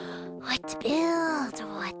What to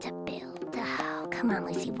build. Oh, come on,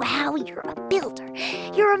 Lucy. Wow, you're a builder.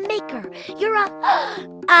 You're a maker.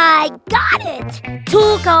 I got it!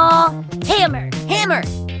 Tool call. Hammer.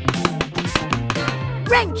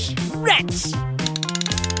 Wrench.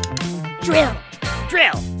 Drill.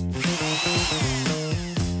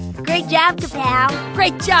 Great job, Kapow.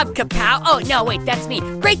 Great job, Kapow. Oh, no, wait, that's me.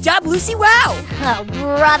 Great job, Lucy. Wow. Oh,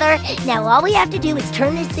 brother. Now all we have to do is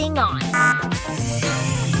turn this thing on.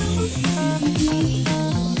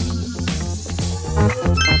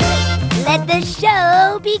 Let the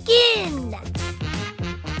show begin.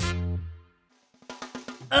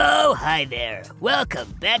 Oh, hi there.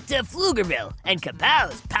 Welcome back to Pflugerville and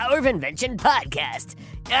Kapow's Power of Invention podcast.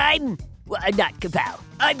 I'm not Kapow.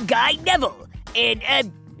 I'm Guy Neville. And,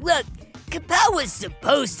 Kapow was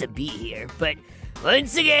supposed to be here, but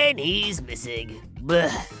once again, he's missing.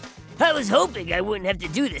 I was hoping I wouldn't have to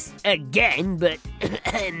do this again, but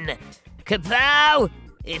Kapow,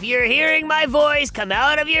 if you're hearing my voice, come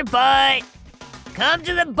out of your butt. Come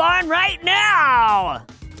to the barn right now.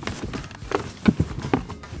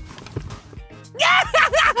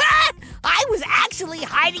 I was actually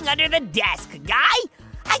hiding under the desk, Guy.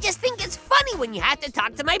 I just think it's funny when you have to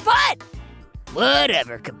talk to my butt.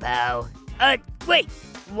 Whatever, Kapow. Wait,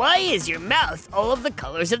 why is your mouth all of the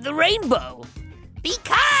colors of the rainbow?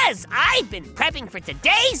 Because I've been prepping for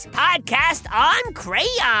today's podcast on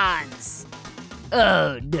crayons.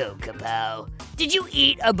 Oh, no, Kapow. Did you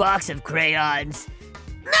eat a box of crayons?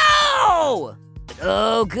 No!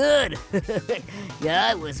 Oh, good. Yeah,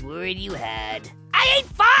 I was worried you had. I ate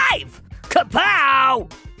 5!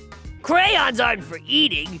 Kapow! Crayons aren't for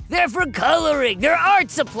eating. They're for coloring. They're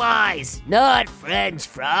art supplies, not French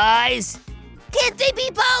fries. Can't they be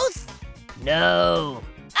both? No.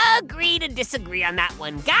 Agree to disagree on that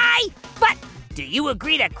one, Guy. But do you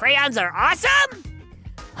agree that crayons are awesome?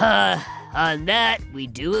 On that, we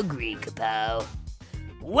do agree, Kapow.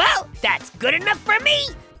 Well, that's good enough for me.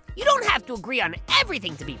 You don't have to agree on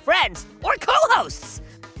everything to be friends or co-hosts.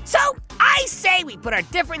 So I say we put our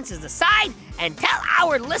differences aside and tell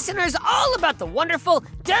our listeners all about the wonderful,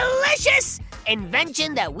 delicious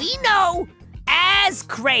invention that we know as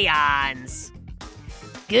crayons.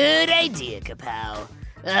 Good idea, Kapow.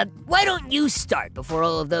 Why don't you start before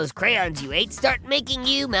all of those crayons you ate start making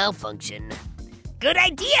you malfunction? Good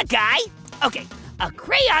idea, Guy. Okay, a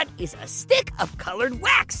crayon is a stick of colored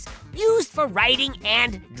wax used for writing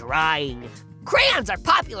and drawing. Crayons are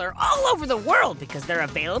popular all over the world because they're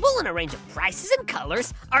available in a range of prices and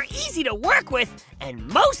colors, are easy to work with, and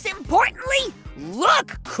most importantly,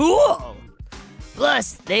 look cool.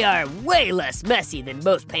 Plus, they are way less messy than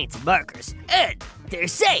most paints and markers, and they're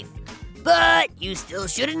safe. But you still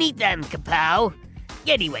shouldn't eat them, Kapow.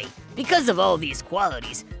 Anyway, because of all these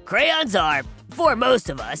qualities, crayons are, for most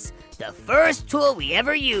of us, the first tool we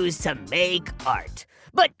ever used to make art.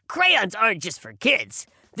 But crayons aren't just for kids.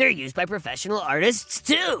 They're used by professional artists,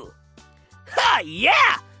 too. Ha,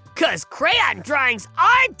 yeah! 'Cause crayon drawings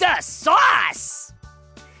are the sauce!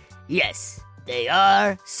 Yes, they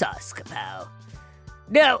are sauce, Kapow.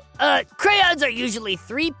 Now, crayons are usually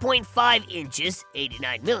 3.5 inches,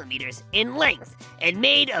 89 millimeters, in length, and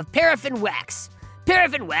made of paraffin wax.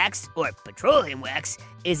 Paraffin wax, or petroleum wax,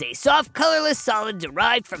 is a soft, colorless solid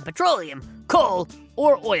derived from petroleum, coal,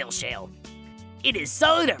 or oil shale. It is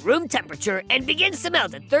solid at room temperature and begins to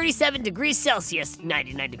melt at 37 degrees Celsius,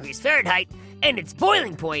 99 degrees Fahrenheit, and its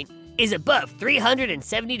boiling point is above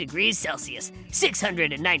 370 degrees Celsius,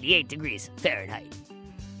 698 degrees Fahrenheit.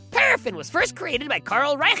 Paraffin was first created by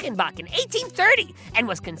Karl Reichenbach in 1830 and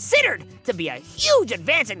was considered to be a huge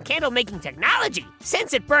advance in candle-making technology,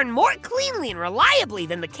 since it burned more cleanly and reliably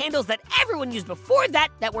than the candles that everyone used before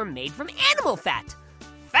that were made from animal fat.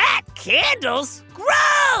 Fat candles?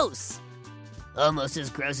 Gross! Almost as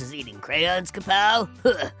gross as eating crayons, Kapow.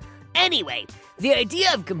 Anyway, the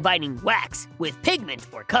idea of combining wax with pigment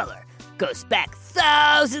or color goes back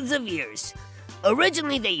thousands of years.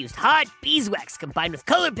 Originally, they used hot beeswax combined with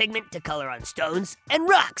color pigment to color on stones and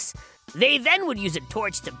rocks. They then would use a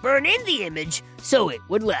torch to burn in the image so it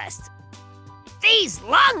would last. These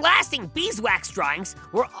long-lasting beeswax drawings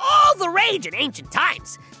were all the rage in ancient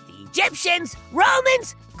times. The Egyptians,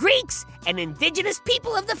 Romans, Greeks, and indigenous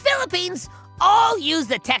people of the Philippines all used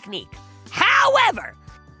the technique. However,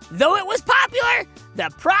 though it was popular, the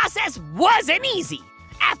process wasn't easy.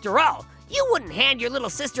 After all, you wouldn't hand your little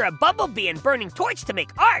sister a bumblebee and burning torch to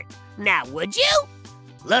make art, now would you?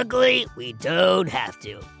 Luckily, we don't have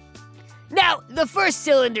to. Now, the first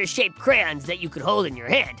cylinder-shaped crayons that you could hold in your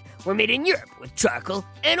hand were made in Europe with charcoal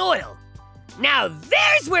and oil. Now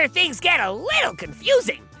there's where things get a little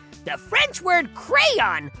confusing. The French word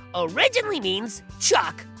crayon originally means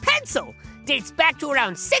chalk pencil, dates back to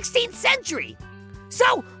around 16th century.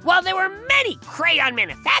 So, while there were many crayon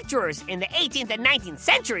manufacturers in the 18th and 19th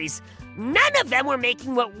centuries, none of them were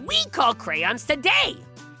making what we call crayons today.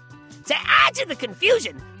 To add to the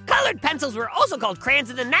confusion, colored pencils were also called crayons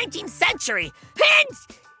in the 19th century, and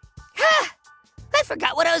I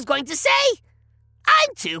forgot what I was going to say.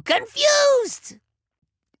 I'm too confused.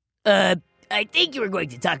 I think you were going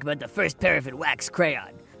to talk about the first paraffin wax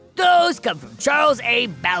crayon. Those come from Charles A.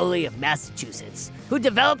 Bowley of Massachusetts, who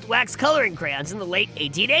developed wax coloring crayons in the late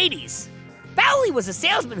 1880s. Bowley was a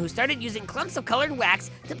salesman who started using clumps of colored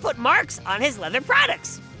wax to put marks on his leather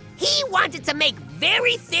products. He wanted to make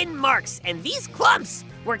very thin marks, and these clumps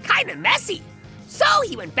were kind of messy. So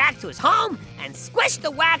he went back to his home and squished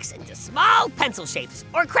the wax into small pencil shapes,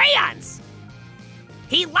 or crayons.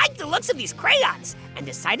 He liked the looks of these crayons and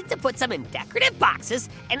decided to put some in decorative boxes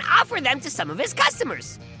and offer them to some of his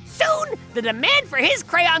customers. Soon, the demand for his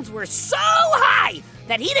crayons were so high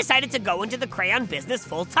that he decided to go into the crayon business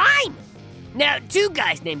full time. Now, two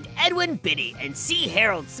guys named Edwin Biddy and C.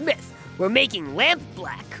 Harold Smith were making lamp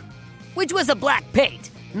black, which was a black paint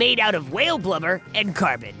made out of whale blubber and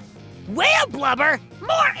carbon. Whale blubber?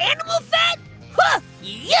 More animal fat? Huh,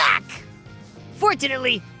 yuck!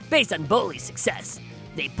 Fortunately, based on Bowley's success,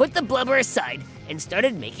 they put the blubber aside and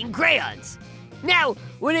started making crayons. Now,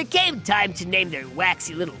 when it came time to name their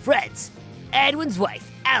waxy little friends, Edwin's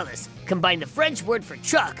wife, Alice, combined the French word for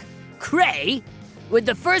chalk, cray, with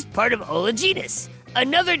the first part of oleaginous,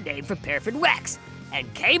 another name for paraffin wax,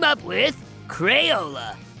 and came up with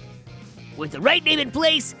Crayola. With the right name in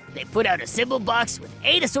place, they put out a symbol box with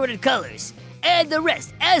 8 assorted colors, and the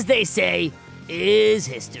rest, as they say, is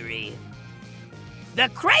history. The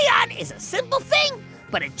crayon is a simple thing,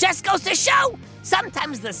 but it just goes to show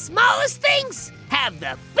sometimes the smallest things have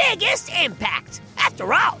the biggest impact.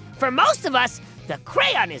 After all, for most of us, the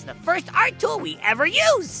crayon is the first art tool we ever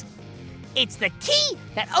use. It's the key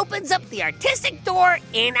that opens up the artistic door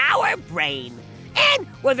in our brain. And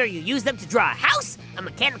whether you use them to draw a house, a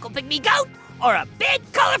mechanical pygmy goat, or a big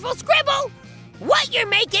colorful scribble, what you're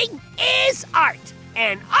making is art.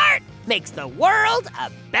 And art makes the world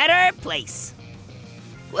a better place.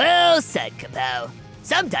 Well said, Kapow.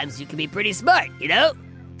 Sometimes you can be pretty smart, you know?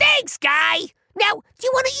 Thanks, Guy! Now, do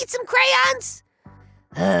you want to eat some crayons?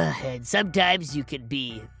 And sometimes you can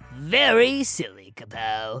be very silly,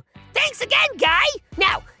 Kapow. Thanks again, Guy!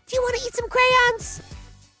 Now, do you want to eat some crayons?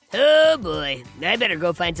 Oh boy, I better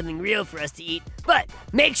go find something real for us to eat. But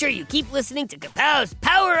make sure you keep listening to Kapow's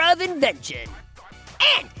Power of Invention.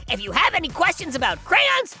 And if you have any questions about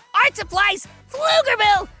crayons, art supplies,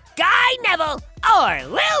 Pflugerville, Guy Neville, or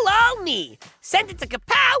Lil Ol' Me, send it to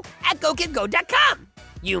Kapow at GoKidGo.com.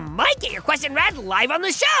 You might get your question read live on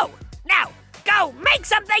the show. Now, go make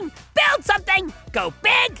something, build something, go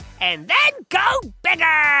big, and then go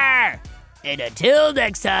bigger. And until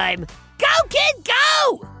next time, go kid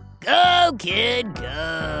go! Go kid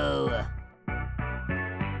go!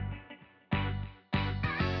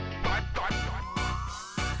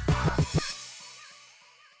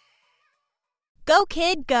 Go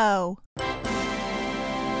Kid Go!